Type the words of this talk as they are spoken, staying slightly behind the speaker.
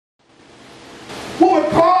what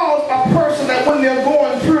would cause a person that when they're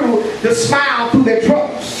going through to smile through their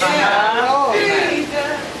troubles?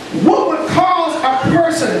 What would cause a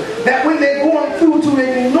person that when they're going through to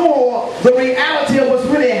ignore the reality of what's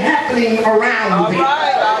really happening around them?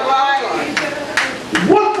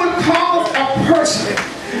 What would cause a person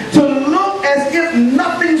to look as if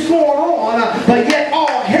nothing's going on, but yet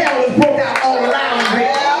all hell is broke out all around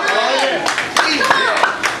them?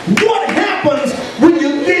 What happens when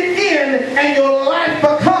you get in and your life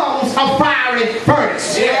becomes a fiery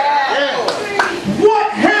furnace?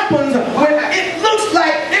 What happens when it looks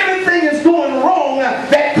like everything is going wrong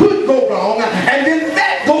that could go wrong, and then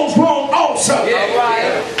that goes wrong also?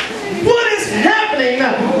 What is happening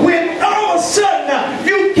when all of a sudden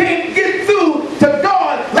you can't get through to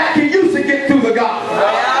God like you used to get through to God?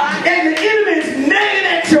 And the enemy is nagging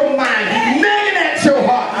at your mind, nagging at your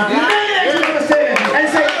heart, nagging at your understanding, and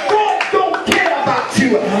say, God don't care about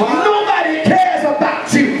you. Nobody cares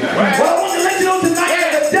about you. Well, I want to let you know tonight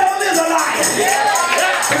that the devil is a liar.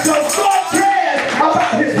 Because God cares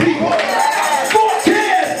about his people. God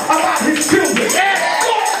cares about his children.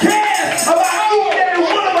 God cares about each and every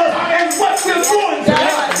one of us and what we're going through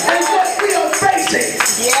and what we are facing.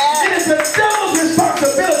 It is the devil's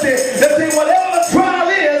responsibility to say whatever the trial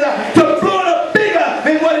is to blow it up bigger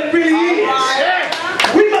than what it really is.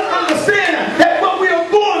 We must understand that what we are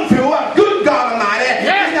going through, good God Almighty,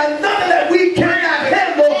 is nothing that we cannot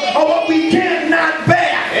handle or what we cannot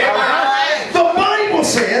bear. The Bible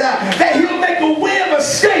says that he'll make a way of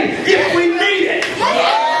escape if we need it.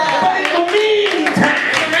 But in the meantime,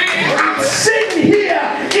 I'm sitting here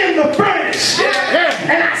in the furnace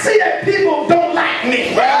and I see that people don't like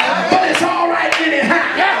me, but it's all right anyhow.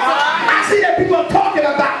 I see that people are talking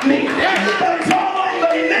about me, but it's all on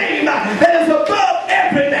the name that is above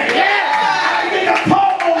every name. I begin to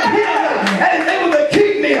call on him and he's able to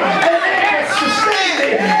keep me and able to sustain me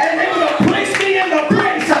and able to place me in the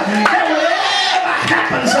place that whatever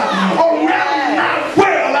happens around my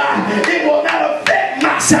world, it will not affect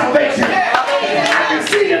my salvation. I can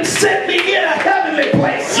see him set me in a heavenly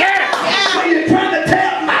place. When you're trying to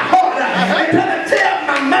tell my heart, you're trying to tell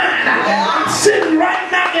my mind, I'm sitting right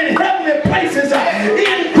now in heavenly places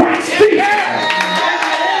in Christ Jesus. And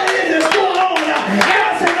whatever it is going on,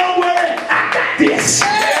 God said, don't worry, I got this.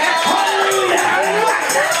 Hallelujah. I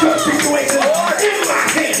got your situation in my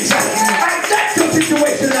hands. I got your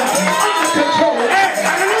situation under control. I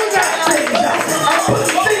got things. I put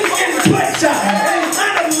things in place and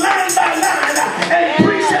kind of line by line and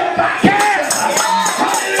precept by precept.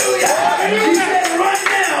 Hallelujah. He said right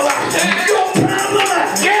now, your problem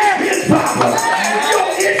is his problem. Your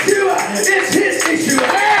issue is his issue.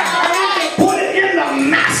 Put it in the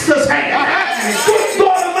master's hand. Good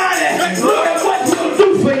God Almighty, look at what he'll do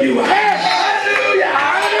for you. Hallelujah.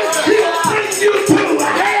 He'll bring you through.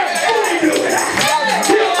 Fully do it.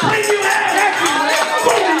 He'll bring you out.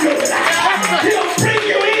 Fully do it. He'll bring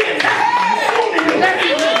you in. Fully do it.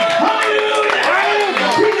 Hallelujah.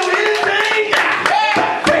 He do anything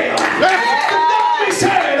but fail. The God we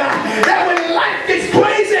serve, that when life gets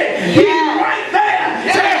crazy, he's right there.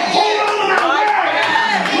 Say, hold on to my word.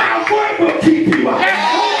 My word will keep you. Hold on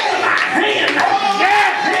to my hand.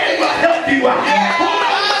 Hand will help you. Hold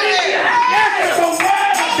on to me. It's the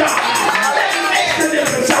word of God that makes the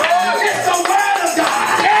difference. It's the word of God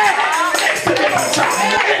that makes the difference.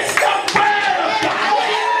 It's the word of God.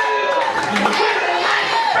 When the light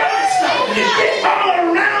burns, it's all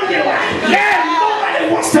around you. Nobody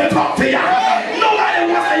wants to talk to you. Nobody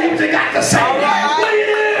wants to hear what you got to say. What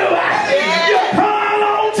do? You call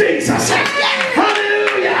on Jesus.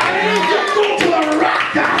 Hallelujah. You go to the rock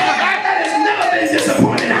that has never been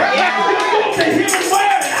disappointed. You go to his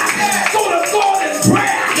word. Go to God in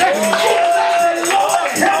prayer. Go to God and say,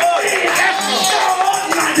 Lord, help me. Thou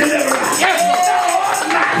art my deliverer. Thou art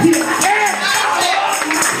my healer. Thou art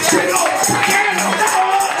my strength. Thou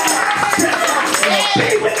art my strength. Be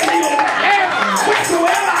with me, O God.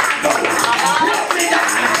 Wheresoever I go, help me, God.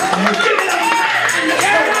 Give me the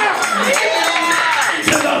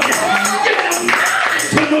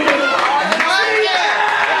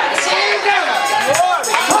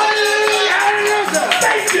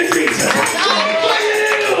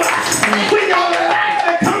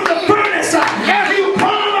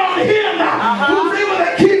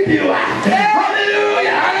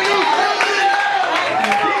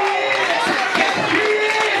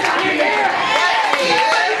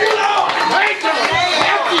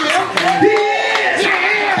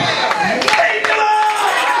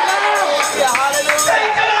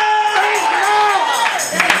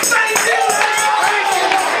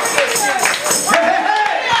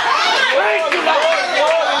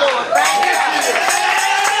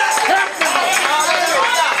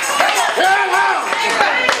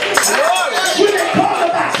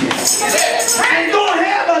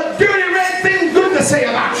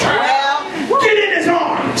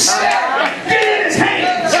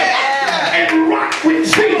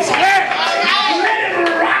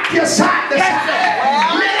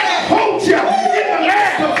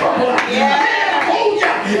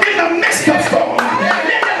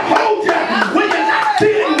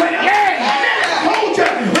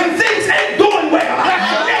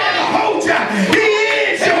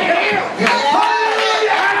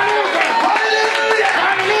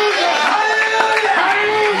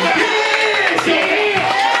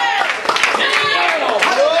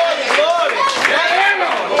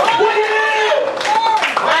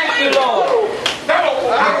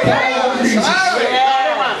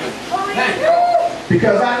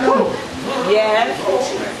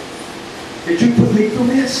that you put me through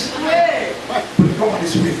this, but God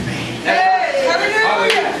is with me.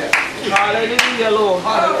 Hallelujah, Lord.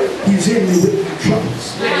 He's in me with my troubles.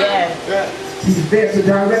 He's there to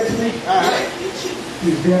direct me.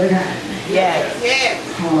 He's there to guide me.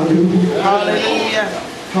 Hallelujah. Hallelujah.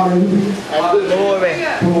 Hallelujah. Glory.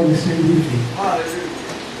 God is in with me.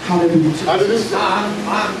 Hallelujah.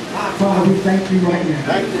 Father, we thank you right now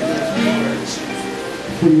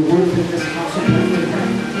for your work in this house of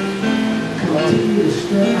prayer. Continue to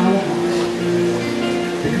stir our hearts.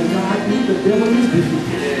 Because God, I think the devil is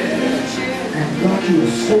defeated. And God, you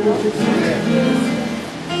are so much excited.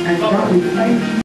 And God, we thank you.